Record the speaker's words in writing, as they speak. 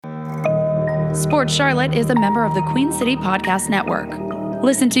Sports Charlotte is a member of the Queen City Podcast Network.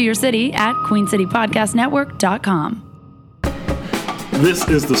 Listen to your city at queencitypodcastnetwork.com. This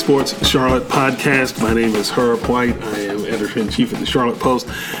is the Sports Charlotte Podcast. My name is Herb White. I am editor-in-chief of the Charlotte Post.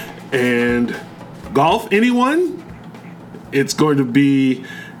 And golf, anyone? It's going to be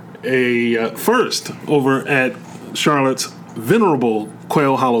a first over at Charlotte's venerable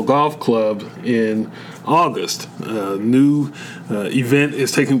Quail Hollow Golf Club in August. A new event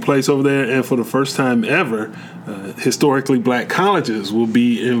is taking place over there, and for the first time ever, historically black colleges will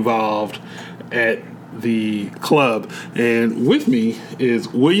be involved at the club. And with me is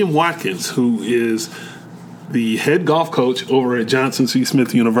William Watkins, who is the head golf coach over at Johnson C.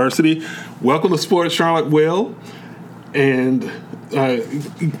 Smith University. Welcome to Sports Charlotte, Will. And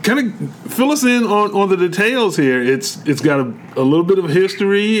kind of fill us in on the details here. It's got a little bit of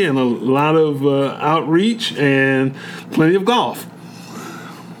history and a lot of outreach and plenty of golf.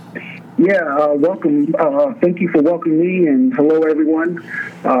 Yeah, welcome. Thank you for welcoming me, and hello, everyone.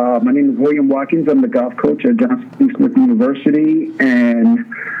 My name is William Watkins. I'm the golf coach at Johnson C. Smith University, and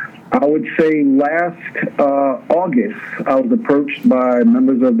I would say last August, I was approached by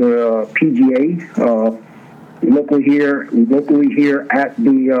members of the PGA, locally here at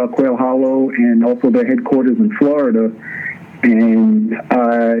the Quail Hollow, and also their headquarters in Florida. And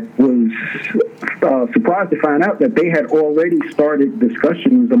I was surprised to find out that they had already started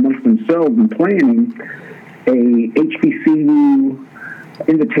discussions amongst themselves and planning a HBCU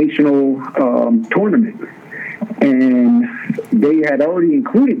invitational tournament. And they had already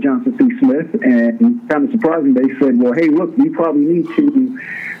included Johnson C. Smith, and kind of surprising, they said, well, hey, look, we probably need to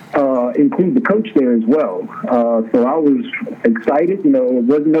include the coach there as well. So I was excited,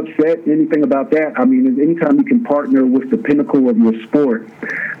 wasn't upset, anything about that. I mean, anytime you can partner with the pinnacle of your sport,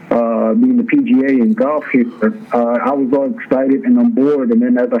 being the PGA and golf here, I was all excited and on board. And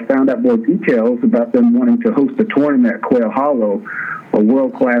then as I found out more details about them wanting to host a tournament at Quail Hollow, a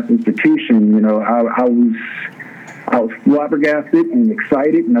world-class institution, I was flabbergasted and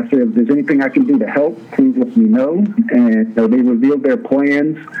excited, and I said, if there's anything I can do to help, please let me know. And they revealed their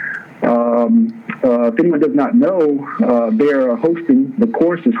plans. If anyone does not know, the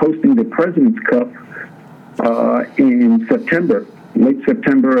course is hosting the President's Cup in September, late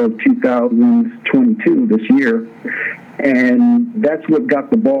September of 2022, this year. And that's what got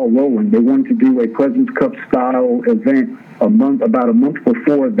the ball rolling. They wanted to do a President's Cup style event about a month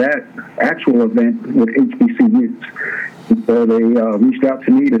before that actual event with HBCUs. And so they reached out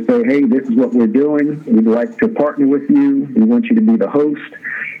to me to say, hey, this is what we're doing. We'd like to partner with you. We want you to be the host.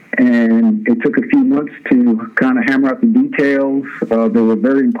 And it took a few months to kind of hammer out the details. They were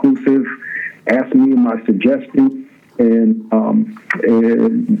very inclusive, asked me my suggestions, and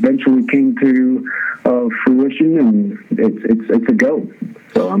it eventually came to fruition, and it's a go.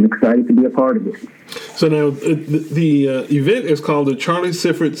 So I'm excited to be a part of it. So now the event is called the Charlie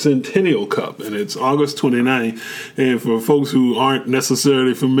Sifford Centennial Cup, and it's August 29th. And for folks who aren't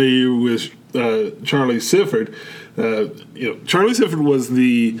necessarily familiar with Charlie Sifford, Charlie Sifford was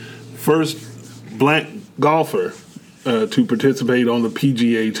the first black golfer to participate on the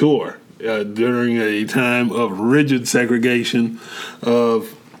PGA Tour during a time of rigid segregation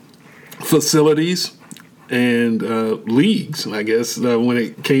of facilities and leagues, I guess, when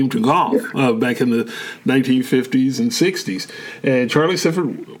it came to golf back in the 1950s and 60s. And Charlie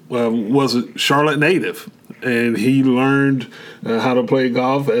Sifford was a Charlotte native, and he learned how to play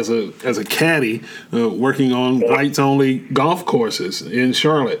golf as a caddy, working on whites-only golf courses in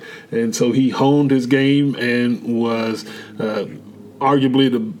Charlotte. And so he honed his game and was arguably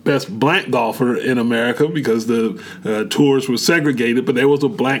the best black golfer in America, because the tours were segregated, but there was a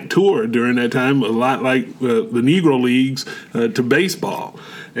black tour during that time, a lot like the Negro Leagues to baseball.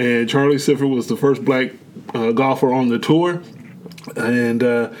 And Charlie Sifford was the first black golfer on the tour, and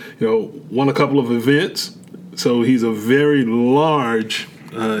won a couple of events. So he's a very large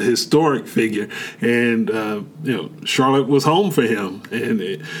historic figure, and Charlotte was home for him. And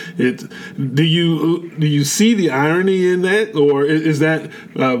do you see the irony in that, or is that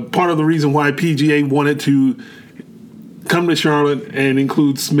part of the reason why PGA wanted to come to Charlotte and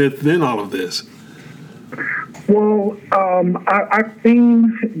include Smith in all of this? Well, I've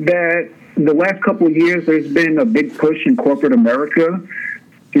seen that the last couple of years there's been a big push in corporate America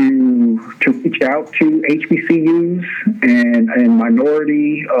to reach out to HBCUs and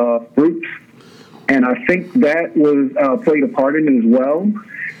minority groups, and I think that was played a part in it as well.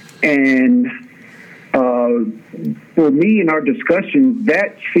 And for me, in our discussions,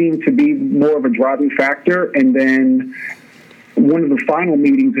 that seemed to be more of a driving factor. And then one of the final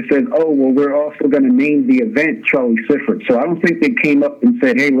meetings, it says, oh, well, we're also going to name the event Charlie Sifford. So I don't think they came up and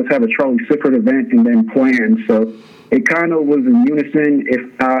said, hey, let's have a Charlie Sifford event and then plan. So it kind of was in unison,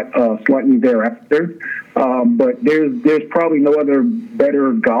 if not slightly thereafter. But there's probably no other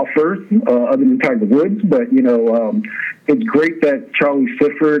better golfer other than Tiger Woods. But, it's great that Charlie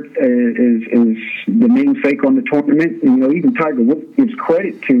Sifford is the namesake on the tournament. And, even Tiger Woods gives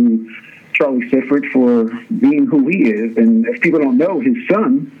credit to Charlie Sifford for being who he is. And if people don't know, his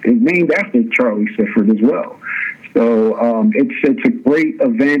son is named after Charlie Sifford as well. So it's a great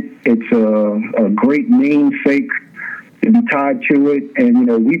event. It's a great namesake to be tied to it. And,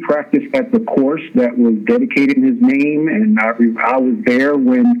 we practiced at the course that was dedicated in his name. And I was there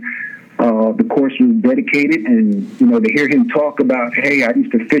when the course was dedicated. And, to hear him talk about, hey, I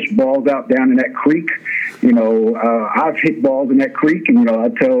used to fish balls out down in that creek. I've hit balls in that creek. And, I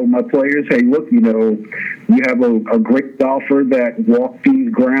tell my players, hey, look, you have a great golfer that walked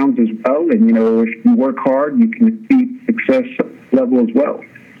these grounds as well. And, if you work hard, you can achieve success level as well.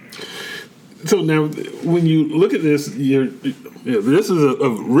 So now, when you look at this, this is a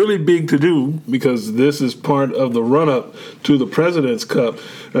really big to-do because this is part of the run-up to the President's Cup.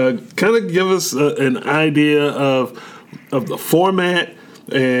 Kind of give us an idea of the format,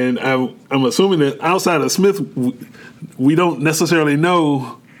 and I'm assuming that outside of Smith, we don't necessarily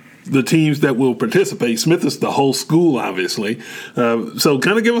know the teams that will participate. Smith is the whole school, obviously. So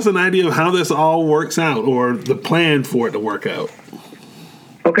kind of give us an idea of how this all works out, or the plan for it to work out.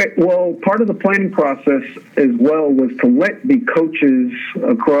 Okay, well, part of the planning process as well was to let the coaches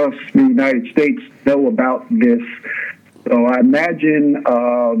across the United States know about this. So I imagine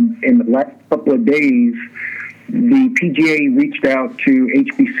in the last couple of days, the PGA reached out to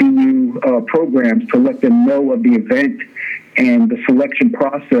HBCU programs to let them know of the event and the selection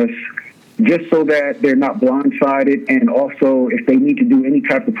process, just so that they're not blindsided, and also if they need to do any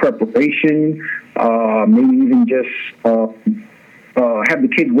type of preparation, maybe even just have the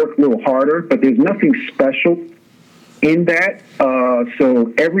kids work a little harder, but there's nothing special in that.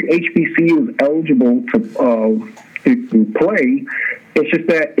 So every HBCU is eligible to play. It's just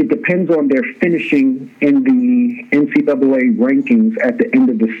that it depends on their finishing in the NCAA rankings at the end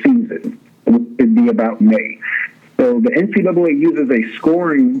of the season, which would be about May. So the NCAA uses a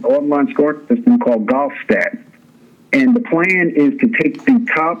online scoring system called GolfStat. And the plan is to take the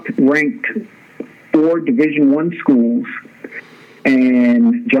top-ranked 4 Division I schools,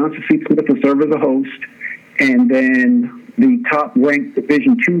 and Johnson C. Smith will serve as a host, and then the top-ranked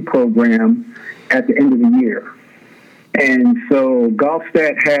Division II program at the end of the year. And so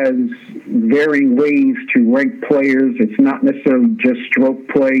GolfStat has varying ways to rank players. It's not necessarily just stroke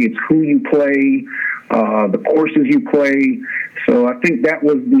play. It's who you play, the courses you play. So I think that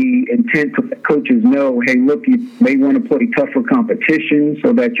was the intent to let coaches know, hey, look, you may want to play tougher competition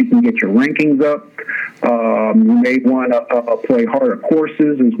so that you can get your rankings up. You may want to play harder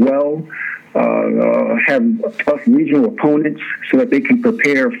courses as well, have tough regional opponents so that they can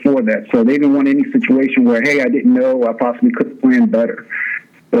prepare for that. So they didn't want any situation where, hey, I didn't know, I possibly could plan better.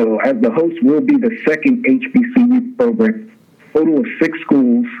 So as the host, we'll be the second HBCU program, total of 6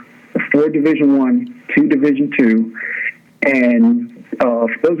 schools, 4 Division I, 2 Division II. And for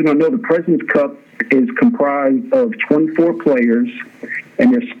those who don't know, the President's Cup is comprised of 24 players,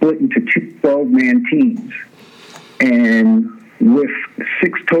 and they're split into 2 12-man teams. And with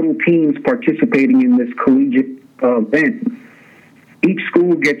 6 total teams participating in this collegiate event, each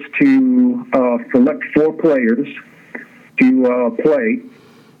school gets to select 4 players to play.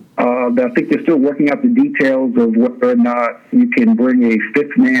 I think they're still working out the details of whether or not you can bring a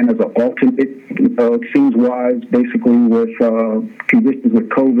 5th man as an alternate. It seems wise, basically, with conditions with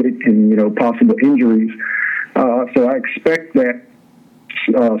COVID and possible injuries. So I expect that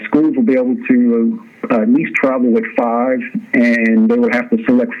schools will be able to at least travel with 5, and they will have to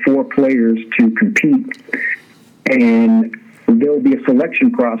select 4 players to compete. And there'll be a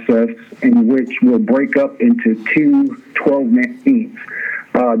selection process in which we'll break up into 2 12-man teams.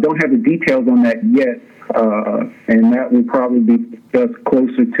 Don't have the details on that yet, and that will probably be discussed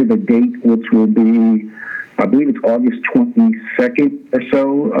closer to the date, which will be, I believe it's August 22nd or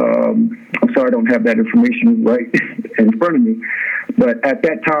so. I'm sorry I don't have that information right in front of me. But at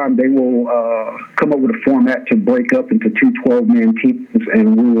that time, they will come up with a format to break up into 2 12-man teams,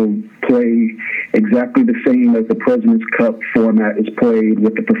 and we will play exactly the same as the President's Cup format is played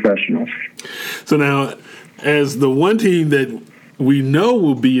with the professionals. So now, as the one team that we know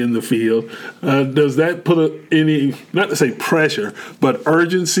will be in the field, does that put any, not to say pressure, but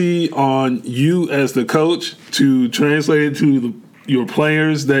urgency on you as the coach to translate it to your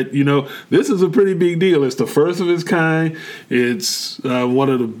players that, this is a pretty big deal. It's the first of its kind. It's one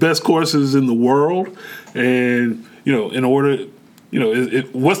of the best courses in the world. And, in order,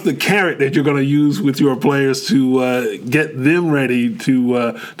 what's the carrot that you're going to use with your players to get them ready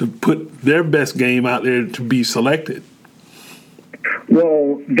to put their best game out there to be selected?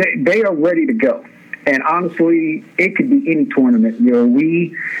 Well, they are ready to go. And honestly, it could be any tournament.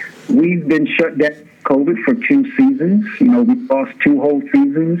 We've been shut down COVID for 2 seasons. We lost 2 whole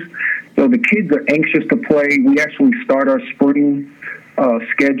seasons. So the kids are anxious to play. We actually start our spring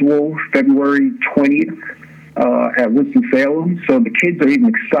schedule February 20th at Winston-Salem. So the kids are even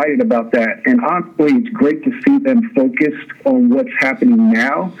excited about that. And honestly, it's great to see them focused on what's happening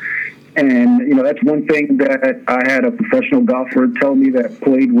now. And, that's one thing that I had a professional golfer tell me that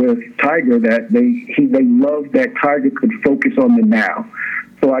played with Tiger, that they loved that Tiger could focus on the now.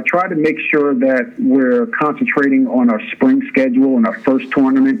 So I try to make sure that we're concentrating on our spring schedule and our first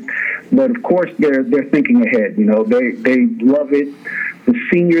tournament. But, of course, they're thinking ahead. They love it. The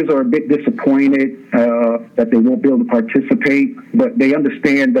seniors are a bit disappointed that they won't be able to participate, but they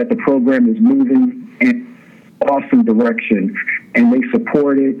understand that the program is moving in an awesome direction, and they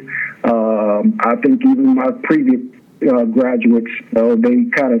support it. I think even my previous graduates, they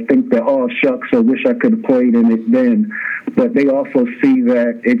kind of think that, oh, shucks, I wish I could have played in it then. But they also see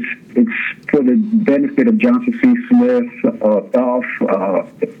that it's for the benefit of Johnson C. Smith, golf,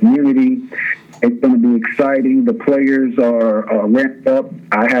 the community. It's going to be exciting. The players are ramped up.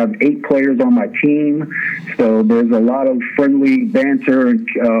 I have 8 players on my team, so there's a lot of friendly banter and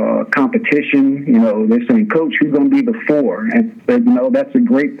competition. They're saying, Coach, who's going to be the 4? And that's a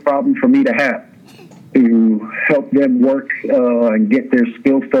great problem for me to have, to help them work and get their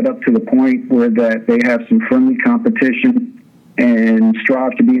skill set up to the point where that they have some friendly competition and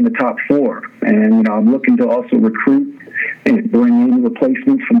strive to be in the top 4. And I'm looking to also recruit and bring in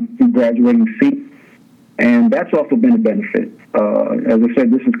replacements from graduating seats. And that's also been a benefit. As I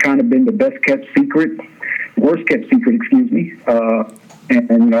said, this has kind of been the worst kept secret, excuse me.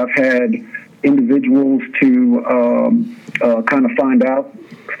 And I've had individuals to kind of find out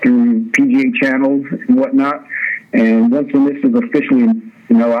through PGA channels and whatnot. And once the list is officially,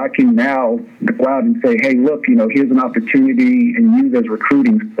 I can now go out and say, hey, look, here's an opportunity and use as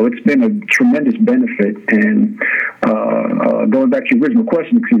recruiting. So it's been a tremendous benefit. And going back to your original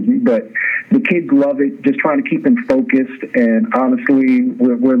question, excuse me, but the kids love it, just trying to keep them focused. And honestly,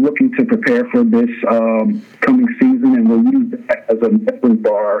 we're looking to prepare for this coming season, and we'll use that as a measuring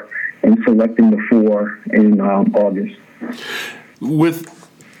bar in selecting the 4 in August. With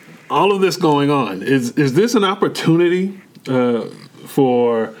all of this going on, is this an opportunity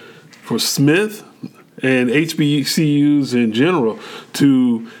for Smith and HBCUs in general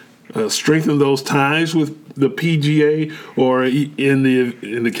to strengthen those ties with the PGA, or in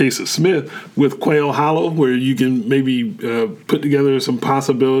the case of Smith, with Quail Hollow, where you can maybe put together some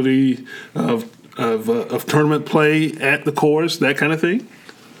possibility of tournament play at the course, that kind of thing?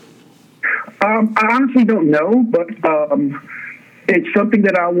 I honestly don't know, but it's something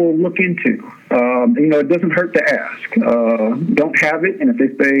that I will look into. It doesn't hurt to ask. Don't have it, and if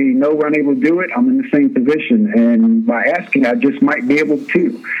they say no, we're unable to do it, I'm in the same position. And by asking, I just might be able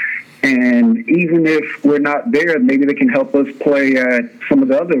to. And even if we're not there, maybe they can help us play at some of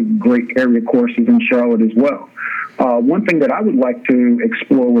the other great area courses in Charlotte as well. One thing that I would like to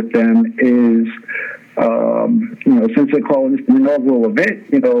explore with them is, since they're calling this the inaugural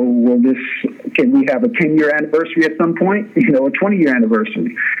event, can we have a 10-year anniversary at some point? A 20-year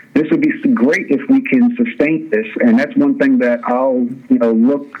anniversary. This would be great if we can sustain this, and that's one thing that I'll,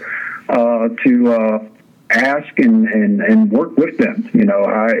 look to ask and work with them.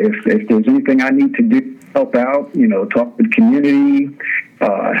 If there's anything I need to do to help out, talk with the community,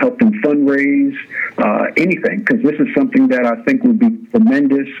 help them fundraise, anything, because this is something that I think would be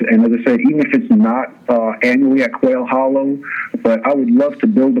tremendous. And as I said, even if it's not annually at Quail Hollow, but I would love to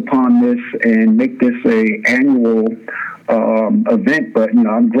build upon this and make this a annual event. But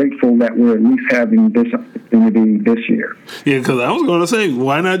I'm grateful that we're at least having this opportunity this year. Yeah, because I was going to say,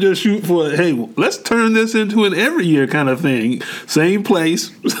 why not just shoot for, hey, let's turn this into an every year kind of thing. Same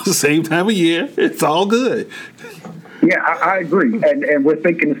place, same time of year. It's all good. Yeah, I agree, and we're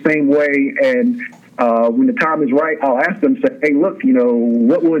thinking the same way. And when the time is right, I'll ask them, say, hey, look,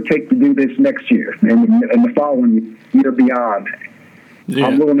 what will it take to do this next year and the following year beyond? Yeah.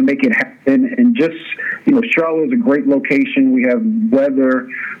 I'm willing to make it happen. And just, Charlotte is a great location. We have weather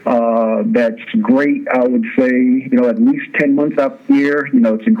that's great, I would say, at least 10 months out the year.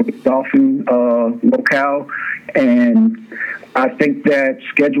 It's a great golfing locale. And I think that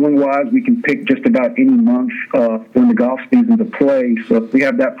scheduling-wise, we can pick just about any month when the golf season's a play. So we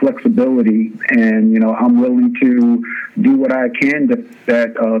have that flexibility, and I'm willing to do what I can to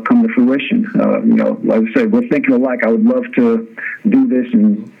that come to fruition. Like I said, we're thinking alike. I would love to do this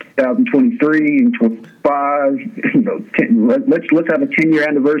in 2023 and 25. Let's have a 10-year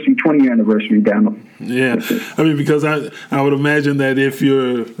anniversary, 20-year anniversary down. Yeah, I mean, because I would imagine that if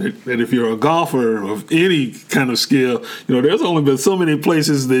you're a golfer of any kind of skill, there's only been so many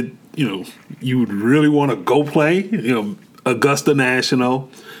places that you would really want to go play. Augusta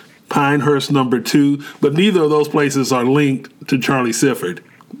National, Pinehurst #2, but neither of those places are linked to Charlie Sifford.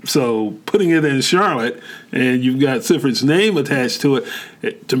 So putting it in Charlotte and you've got Sifford's name attached to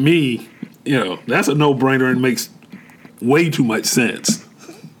it, to me, that's a no-brainer and makes way too much sense.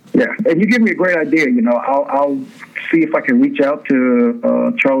 Yeah, and you give me a great idea. I'll see if I can reach out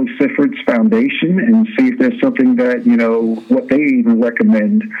to Charlie Sifford's foundation and see if there's something that, what they even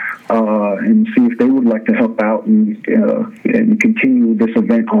recommend, and see if they would like to help out and continue this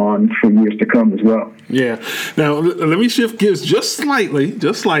event on for years to come as well. Yeah. Now, let me shift gears just slightly.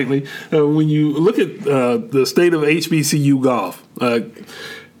 When you look at the state of HBCU golf,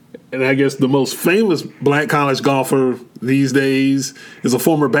 and I guess the most famous black college golfer these days is a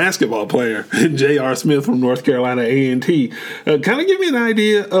former basketball player, J.R. Smith from North Carolina A&T. Kind of give me an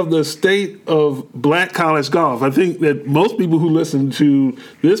idea of the state of black college golf. I think that most people who listen to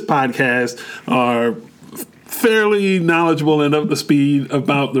this podcast are fairly knowledgeable and up to speed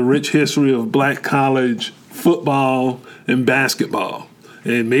about the rich history of black college football and basketball,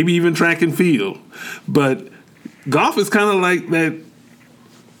 and maybe even track and field. But golf is kind of like that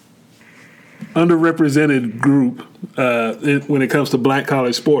underrepresented group when it comes to black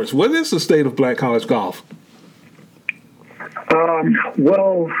college sports. What is the state of black college golf?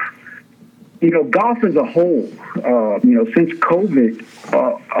 Well, golf as a whole, since COVID,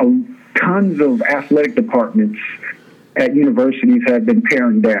 tons of athletic departments at universities have been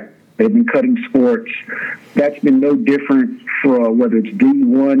paring down. They've been cutting sports. That's been no different for whether it's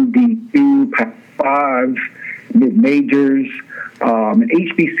D1, D2, Pac-5, mid-majors. And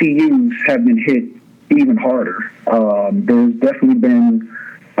HBCUs have been hit even harder. There's definitely been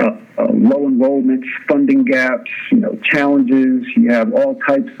low enrollments, funding gaps, challenges. You have all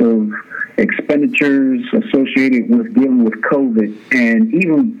types of expenditures associated with dealing with COVID. And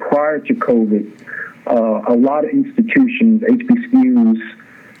even prior to COVID, a lot of institutions, HBCUs,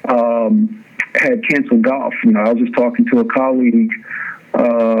 had canceled golf. I was just talking to a colleague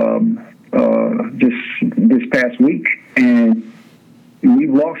just this past week, and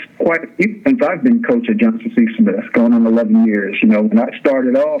we've lost quite a few since I've been coach at Johnson C. Smith, going on 11 years. When I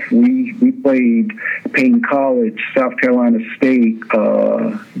started off, we played Payne College, South Carolina State,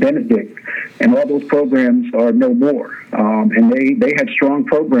 Benedict, and all those programs are no more. And they had strong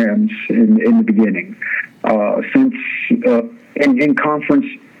programs in the beginning. Since in conference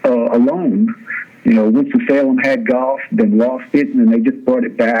alone, Winston-Salem had golf, then lost it, and then they just brought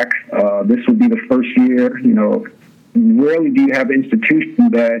it back. This will be the first year. Rarely do you have an institution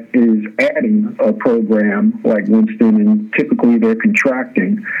that is adding a program like Winston, and typically they're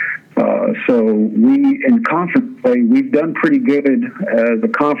contracting. So we, in conference play, we've done pretty good as a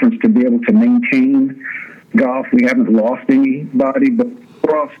conference to be able to maintain golf. We haven't lost anybody, but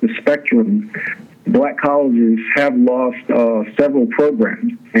across the spectrum, black colleges have lost several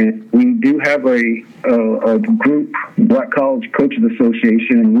programs, and we do have a group, Black College Coaches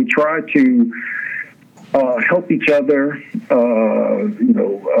Association, and we try to help each other.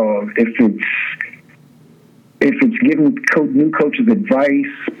 If it's giving new coaches advice,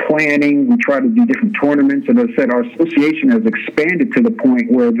 planning, we try to do different tournaments. And as I said, our association has expanded to the point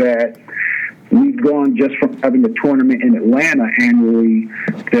where that we've gone just from having a tournament in Atlanta annually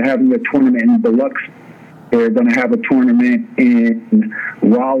to having a tournament in Biloxi. They're going to have a tournament in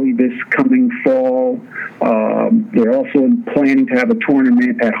Raleigh this coming fall. They're also planning to have a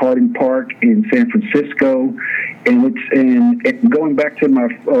tournament at Harding Park in San Francisco. And going back to my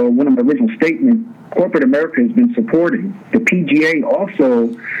one of my original statements, corporate America has been supporting. The PGA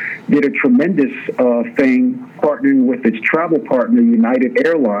also did a tremendous thing, partnering with its travel partner, United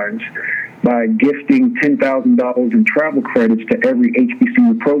Airlines, by gifting $10,000 in travel credits to every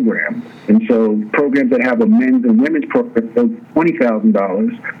HBCU program. And so programs that have a men's and women's program go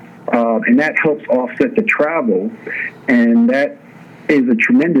 $20,000, and that helps offset the travel, and that is a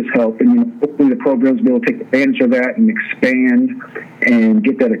tremendous help. And hopefully the programs will be able to take advantage of that and expand and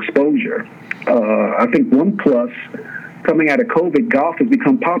get that exposure. I think one plus, coming out of COVID, golf has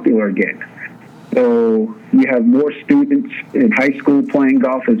become popular again. So you have more students in high school playing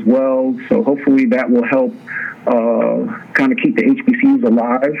golf as well. So hopefully that will help kind of keep the HBCUs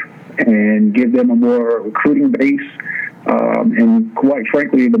alive and give them a more recruiting base. And quite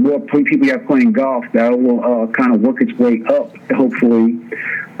frankly, the more people you have playing golf, that will kind of work its way up, hopefully.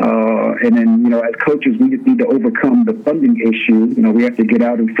 And then, as coaches, we just need to overcome the funding issue. We have to get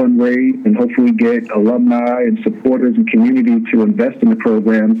out and fundraise and hopefully get alumni and supporters and community to invest in the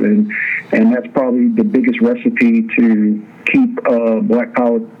programs. And that's probably the biggest recipe to keep Black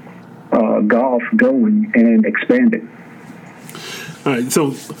Power golf going and expand it. All right,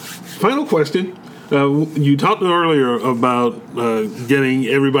 so final question. You talked earlier about getting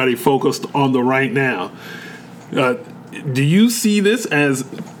everybody focused on the right now. Do you see this as,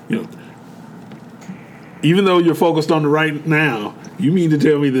 even though you're focused on the right now, you mean to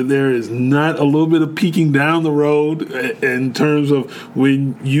tell me that there is not a little bit of peeking down the road in terms of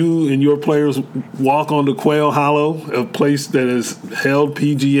when you and your players walk onto Quail Hollow, a place that has held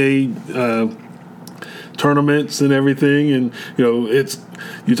PGA tournaments and everything, and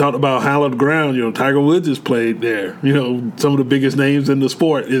you talked about hallowed ground. Tiger Woods has played there. Some of the biggest names in the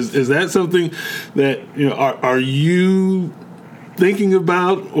sport. Is that something that are you thinking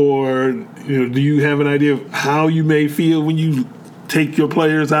about, or do you have an idea of how you may feel when you take your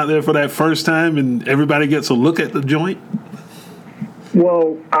players out there for that first time and everybody gets a look at the joint?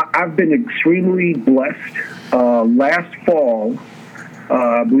 Well, I've been extremely blessed. Last fall,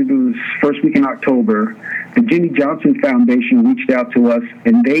 I believe it was first week in October, the Jimmy Johnson Foundation reached out to us,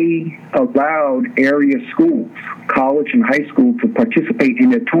 and they allowed area schools, college and high school, to participate in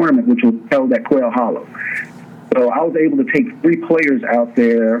their tournament, which was held at Quail Hollow. So I was able to take 3 players out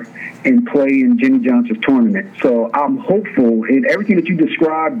there and play in Jimmy Johnson's tournament. So I'm hopeful, and everything that you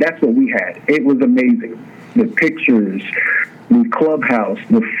described, that's what we had. It was amazing. The pictures, the clubhouse,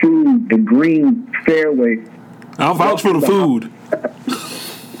 the food, the green fairway. I'll vouch for the food.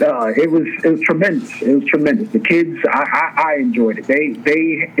 It was tremendous. It was tremendous. The kids, I enjoyed it.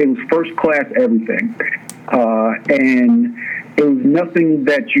 It was first class everything, and it was nothing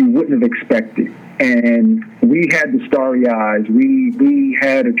that you wouldn't have expected. And we had the starry eyes. We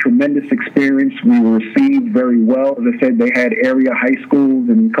had a tremendous experience. We were received very well. As I said, they had area high schools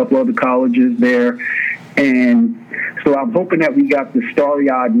and a couple other colleges there. And so I'm hoping that we got the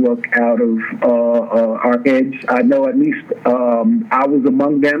starry-eyed look out of our kids. I know at least I was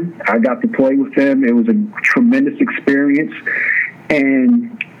among them. I got to play with them. It was a tremendous experience.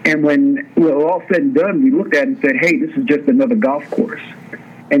 And when it was all said and done, we looked at it and said, hey, this is just another golf course.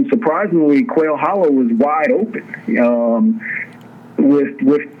 And surprisingly, Quail Hollow was wide open.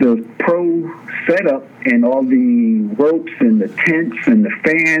 With the pro setup and all the ropes and the tents and the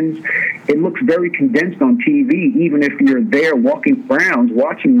fans, it looks very condensed on TV. Even if you're there walking around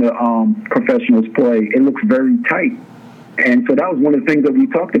watching the professionals play, it looks very tight. And so that was one of the things that we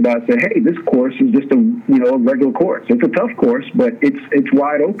talked about. Said, hey, this course is just a regular course. It's a tough course, but it's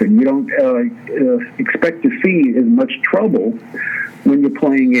wide open. You don't expect to see as much trouble when you're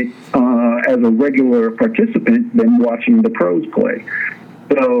playing it as a regular participant than watching the pros play.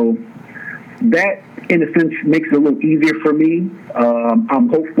 So that, in a sense, makes it a little easier for me. I'm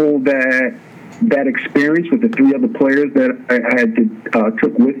hopeful that experience with the 3 other players that I had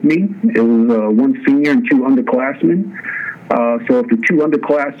took with me, it was 1 senior and 2 underclassmen. So if the 2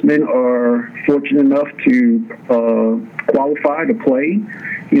 underclassmen are fortunate enough to qualify to play,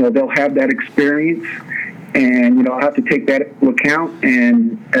 they'll have that experience. And, I'll have to take that into account.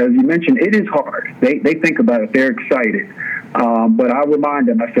 And as you mentioned, it is hard. They think about it. They're excited. But I remind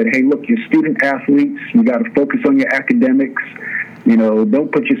them, I said, hey, look, you're student athletes. You got to focus on your academics.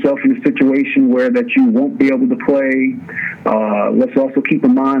 Don't put yourself in a situation where that you won't be able to play. Let's also keep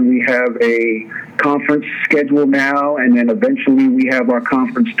in mind we have a conference schedule now, and then eventually we have our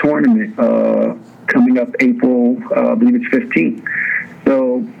conference tournament coming up April, I believe it's 15th.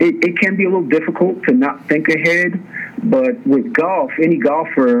 So it can be a little difficult to not think ahead, but with golf, any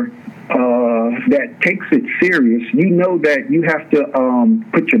golfer that takes it serious, that you have to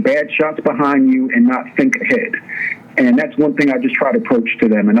put your bad shots behind you and not think ahead. And that's one thing I just try to approach to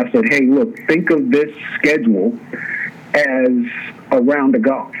them. And I said, hey, look, think of this schedule as a round of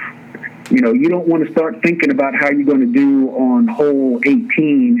golf. You don't want to start thinking about how you're going to do on hole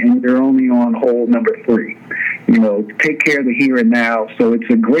 18 and you're only on hole number 3. Take care of the here and now. So it's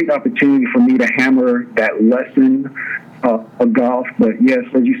a great opportunity for me to hammer that lesson of golf. But yes,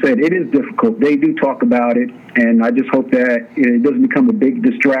 as you said, it is difficult. They do talk about it, and I just hope that it doesn't become a big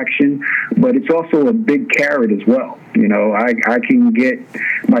distraction, but it's also a big carrot as well. I can get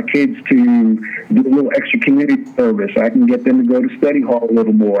my kids to do a little extra community service. I can get them to go to study hall a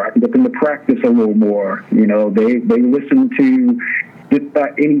little more. I can get them to practice a little more. They listen to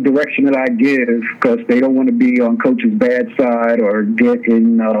any direction that I give, because they don't want to be on coach's bad side or get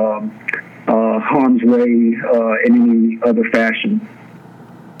in harm's way in any other fashion.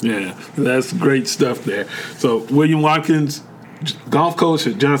 Yeah, that's great stuff there. So, William Watkins, golf coach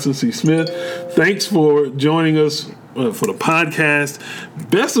at Johnson C. Smith, thanks for joining us for the podcast.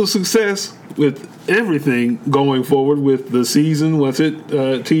 Best of success with everything going forward with the season once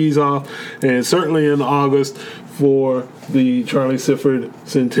it tees off, and certainly in August for the Charlie Sifford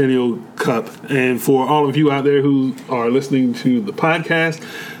Centennial Cup. And for all of you out there who are listening to the podcast,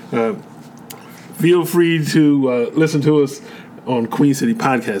 feel free to listen to us on Queen City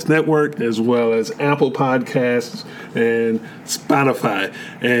Podcast Network, as well as Apple Podcasts and Spotify.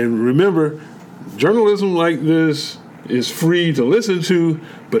 And remember, journalism like this is free to listen to,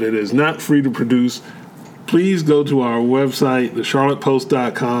 but it is not free to produce. Please go to our website,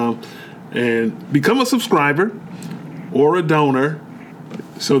 thecharlottepost.com, and become a subscriber or a donor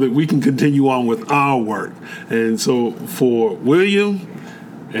so that we can continue on with our work. And so for William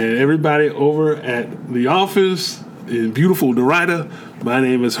and everybody over at the office in beautiful Derrida, my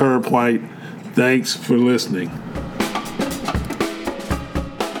name is Herb White. Thanks for listening.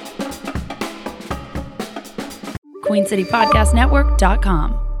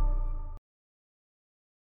 QueenCityPodcastNetwork.com